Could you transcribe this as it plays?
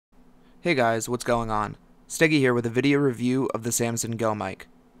Hey guys, what's going on? Steggy here with a video review of the Samson Go mic.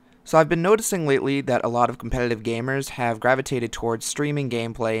 So I've been noticing lately that a lot of competitive gamers have gravitated towards streaming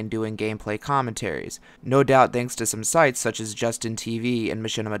gameplay and doing gameplay commentaries, no doubt thanks to some sites such as Justin TV and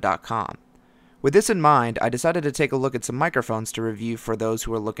Machinima.com. With this in mind, I decided to take a look at some microphones to review for those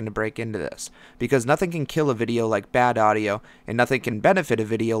who are looking to break into this, because nothing can kill a video like bad audio, and nothing can benefit a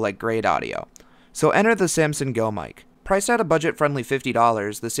video like great audio. So enter the Samson Go mic. Priced at a budget-friendly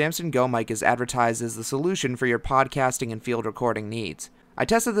 $50, the Samson Go mic is advertised as the solution for your podcasting and field recording needs. I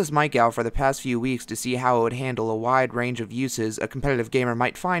tested this mic out for the past few weeks to see how it would handle a wide range of uses a competitive gamer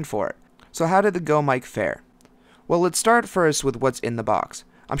might find for it. So how did the Go mic fare? Well, let's start first with what's in the box.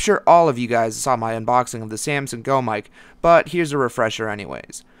 I'm sure all of you guys saw my unboxing of the Samson Go mic, but here's a refresher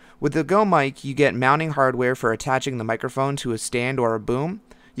anyways. With the Go mic, you get mounting hardware for attaching the microphone to a stand or a boom,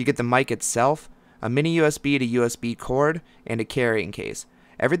 you get the mic itself, a mini USB to USB cord, and a carrying case.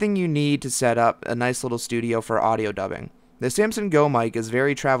 Everything you need to set up a nice little studio for audio dubbing. The Samson Go mic is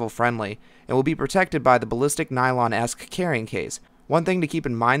very travel friendly and will be protected by the ballistic nylon-esque carrying case. One thing to keep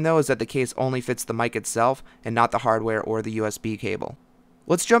in mind though is that the case only fits the mic itself and not the hardware or the USB cable.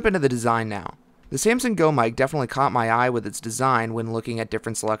 Let's jump into the design now. The Samson Go mic definitely caught my eye with its design when looking at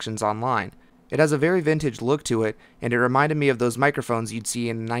different selections online. It has a very vintage look to it, and it reminded me of those microphones you'd see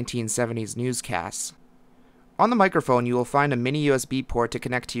in 1970s newscasts. On the microphone, you will find a mini USB port to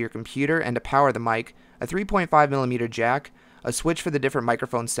connect to your computer and to power the mic, a 3.5mm jack, a switch for the different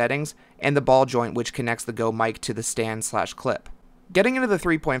microphone settings, and the ball joint which connects the Go mic to the stand/clip. Getting into the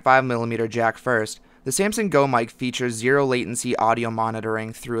 3.5mm jack first, the Samson Go mic features zero latency audio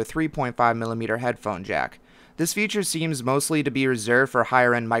monitoring through a 3.5mm headphone jack. This feature seems mostly to be reserved for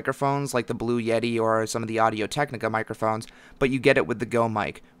higher-end microphones like the Blue Yeti or some of the Audio-Technica microphones, but you get it with the Go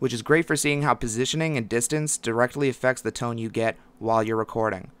mic, which is great for seeing how positioning and distance directly affects the tone you get while you're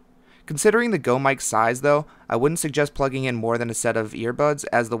recording. Considering the Go mic's size though, I wouldn't suggest plugging in more than a set of earbuds,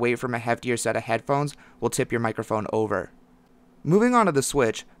 as the weight from a heftier set of headphones will tip your microphone over. Moving on to the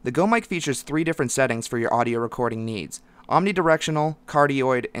switch, the Go mic features 3 different settings for your audio recording needs: omnidirectional,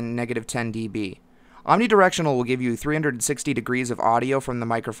 cardioid, and -10 dB. Omnidirectional will give you 360 degrees of audio from the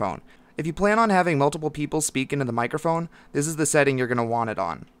microphone. If you plan on having multiple people speak into the microphone, this is the setting you're going to want it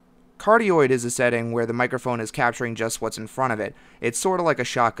on. Cardioid is a setting where the microphone is capturing just what's in front of it. It's sort of like a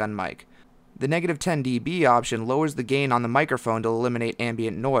shotgun mic. The -10 dB option lowers the gain on the microphone to eliminate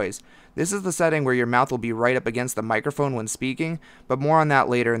ambient noise. This is the setting where your mouth will be right up against the microphone when speaking, but more on that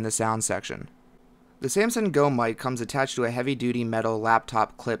later in the sound section. The Samson Go mic comes attached to a heavy-duty metal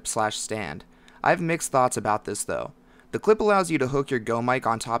laptop clip/stand. I have mixed thoughts about this though. The clip allows you to hook your Go mic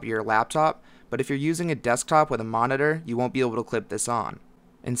on top of your laptop, but if you're using a desktop with a monitor, you won't be able to clip this on.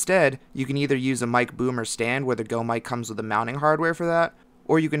 Instead, you can either use a mic boom or stand where the Go mic comes with the mounting hardware for that,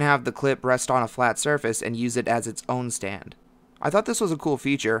 or you can have the clip rest on a flat surface and use it as its own stand. I thought this was a cool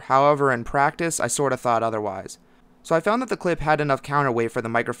feature, however in practice I sorta thought otherwise. So I found that the clip had enough counterweight for the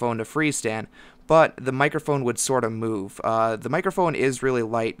microphone to freestand, but the microphone would sort of move. The microphone is really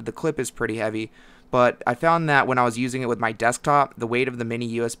light, the clip is pretty heavy, but I found that when I was using it with my desktop, the weight of the mini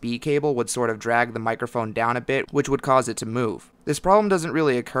USB cable would sort of drag the microphone down a bit, which would cause it to move. This problem doesn't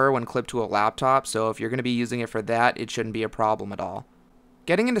really occur when clipped to a laptop, so if you're going to be using it for that, it shouldn't be a problem at all.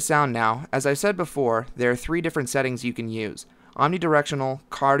 Getting into sound now, as I said before, there are 3 different settings you can use: omnidirectional,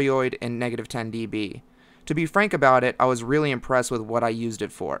 cardioid, and -10 dB. To be frank about it, I was really impressed with what I used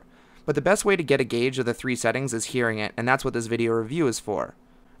it for. But the best way to get a gauge of the 3 settings is hearing it, and that's what this video review is for.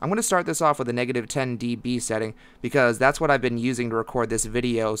 I'm going to start this off with a -10 dB setting, because that's what I've been using to record this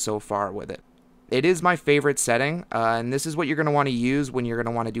video so far with it. It is my favorite setting, and this is what you're going to want to use when you're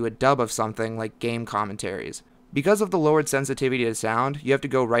going to want to do a dub of something like game commentaries. Because of the lowered sensitivity to sound, you have to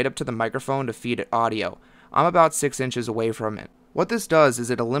go right up to the microphone to feed it audio. I'm about 6 inches away from it. What this does is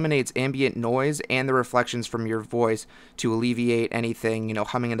it eliminates ambient noise and the reflections from your voice to alleviate anything,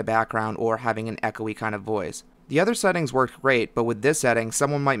 humming in the background or having an echoey kind of voice. The other settings worked great, but with this setting,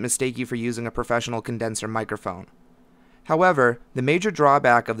 someone might mistake you for using a professional condenser microphone. However, the major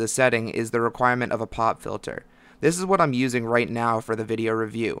drawback of this setting is the requirement of a pop filter. This is what I'm using right now for the video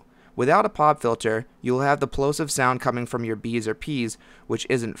review. Without a pop filter, you'll have the plosive sound coming from your B's or P's, which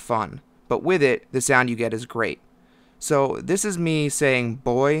isn't fun. But with it, the sound you get is great. So this is me saying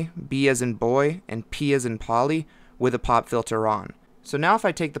boy, B as in boy, and P as in Polly, with a pop filter on. So now if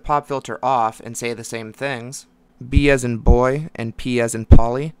I take the pop filter off and say the same things, B as in boy and P as in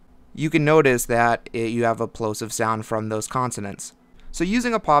Polly, you can notice that you have a plosive sound from those consonants. So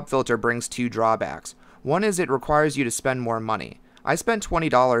using a pop filter brings 2 drawbacks. One is it requires you to spend more money. I spent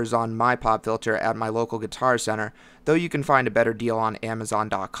 $20 on my pop filter at my local Guitar Center, though you can find a better deal on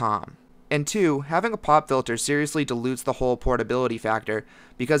Amazon.com. And 2, having a pop filter seriously dilutes the whole portability factor,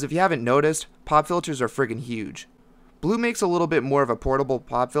 because if you haven't noticed, pop filters are friggin' huge. Blue makes a little bit more of a portable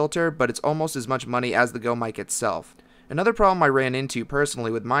pop filter, but it's almost as much money as the Go mic itself. Another problem I ran into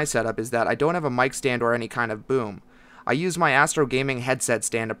personally with my setup is that I don't have a mic stand or any kind of boom. I use my Astro Gaming headset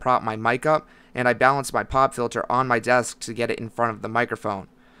stand to prop my mic up, and I balance my pop filter on my desk to get it in front of the microphone.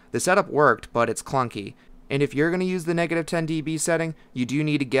 The setup worked, but it's clunky. And if you're going to use the -10 dB setting, you do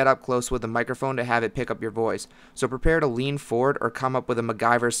need to get up close with the microphone to have it pick up your voice, so prepare to lean forward or come up with a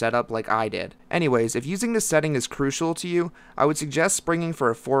MacGyver setup like I did. Anyways, if using this setting is crucial to you, I would suggest springing for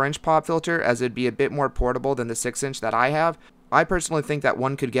a 4-inch pop filter, as it'd be a bit more portable than the 6-inch that I have. I personally think that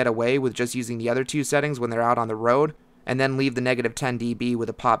one could get away with just using the other two settings when they're out on the road, and then leave the -10 dB with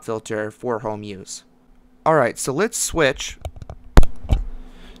a pop filter for home use. Alright, so let's switch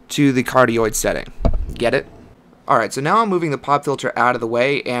to the cardioid setting. Get it? Alright, so now I'm moving the pop filter out of the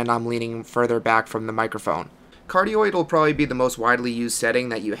way and I'm leaning further back from the microphone. Cardioid will probably be the most widely used setting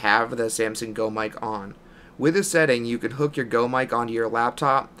that you have the Samson Go mic on. With this setting, you can hook your Go mic onto your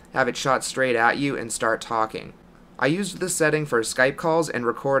laptop, have it shot straight at you, and start talking. I used this setting for Skype calls and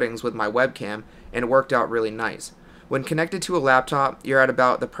recordings with my webcam, and it worked out really nice. When connected to a laptop, you're at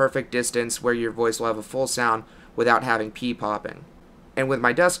about the perfect distance where your voice will have a full sound without having pee popping. And with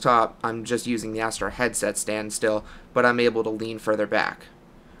my desktop, I'm just using the Astro headset stand still, but I'm able to lean further back.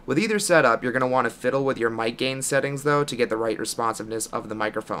 With either setup, you're going to want to fiddle with your mic gain settings though to get the right responsiveness of the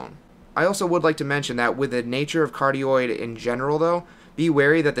microphone. I also would like to mention that with the nature of cardioid in general though, be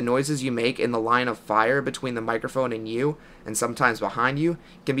wary that the noises you make in the line of fire between the microphone and you, and sometimes behind you,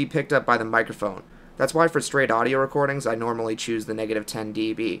 can be picked up by the microphone. That's why for straight audio recordings, I normally choose the -10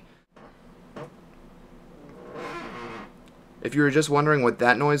 dB. If you were just wondering what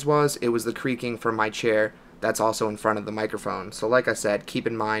that noise was, it was the creaking from my chair that's also in front of the microphone. So like I said, keep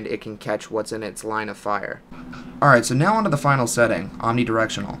in mind it can catch what's in its line of fire. Alright, so now onto the final setting,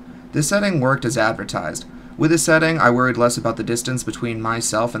 omnidirectional. This setting worked as advertised. With this setting, I worried less about the distance between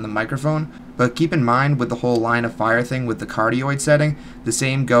myself and the microphone, but keep in mind with the whole line of fire thing with the cardioid setting, the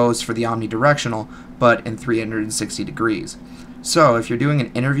same goes for the omnidirectional, but in 360 degrees. So if you're doing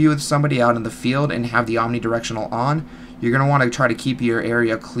an interview with somebody out in the field and have the omnidirectional on, you're going to want to try to keep your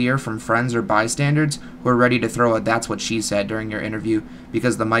area clear from friends or bystanders who are ready to throw a "that's what she said" during your interview,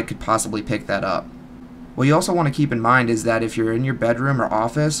 because the mic could possibly pick that up. What you also want to keep in mind is that if you're in your bedroom or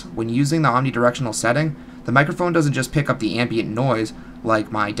office, when using the omnidirectional setting, the microphone doesn't just pick up the ambient noise,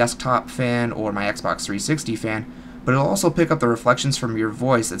 like my desktop fan or my Xbox 360 fan, but it'll also pick up the reflections from your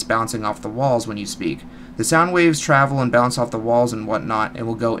voice that's bouncing off the walls when you speak. The sound waves travel and bounce off the walls and whatnot, and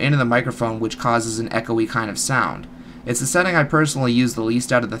will go into the microphone, which causes an echoey kind of sound. It's the setting I personally use the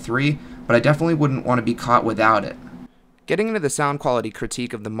least out of the three, but I definitely wouldn't want to be caught without it. Getting into the sound quality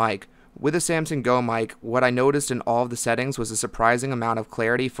critique of the mic, with the Samson Go mic, what I noticed in all of the settings was a surprising amount of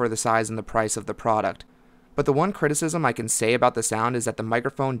clarity for the size and the price of the product. But the one criticism I can say about the sound is that the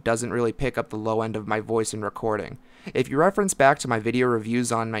microphone doesn't really pick up the low end of my voice in recording. If you reference back to my video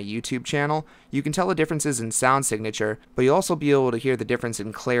reviews on my YouTube channel, you can tell the differences in sound signature, but you'll also be able to hear the difference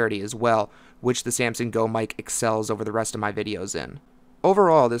in clarity as well, which the Samson Go mic excels over the rest of my videos in.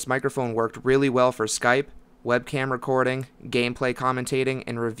 Overall, this microphone worked really well for Skype, webcam recording, gameplay commentating,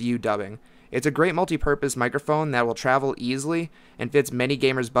 and review dubbing. It's a great multi-purpose microphone that will travel easily and fits many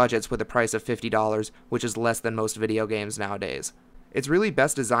gamers' budgets with a price of $50, which is less than most video games nowadays. It's really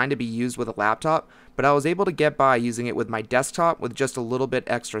best designed to be used with a laptop, but I was able to get by using it with my desktop with just a little bit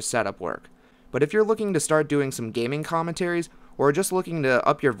extra setup work. But if you're looking to start doing some gaming commentaries, or just looking to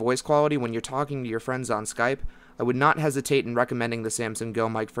up your voice quality when you're talking to your friends on Skype, I would not hesitate in recommending the Samson Go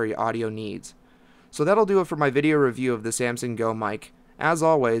mic for your audio needs. So that'll do it for my video review of the Samson Go mic. As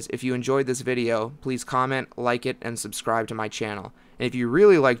always, if you enjoyed this video, please comment, like it, and subscribe to my channel. And if you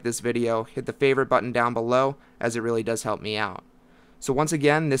really liked this video, hit the favorite button down below, as it really does help me out. So once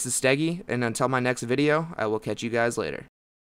again, this is Steggy, and until my next video, I will catch you guys later.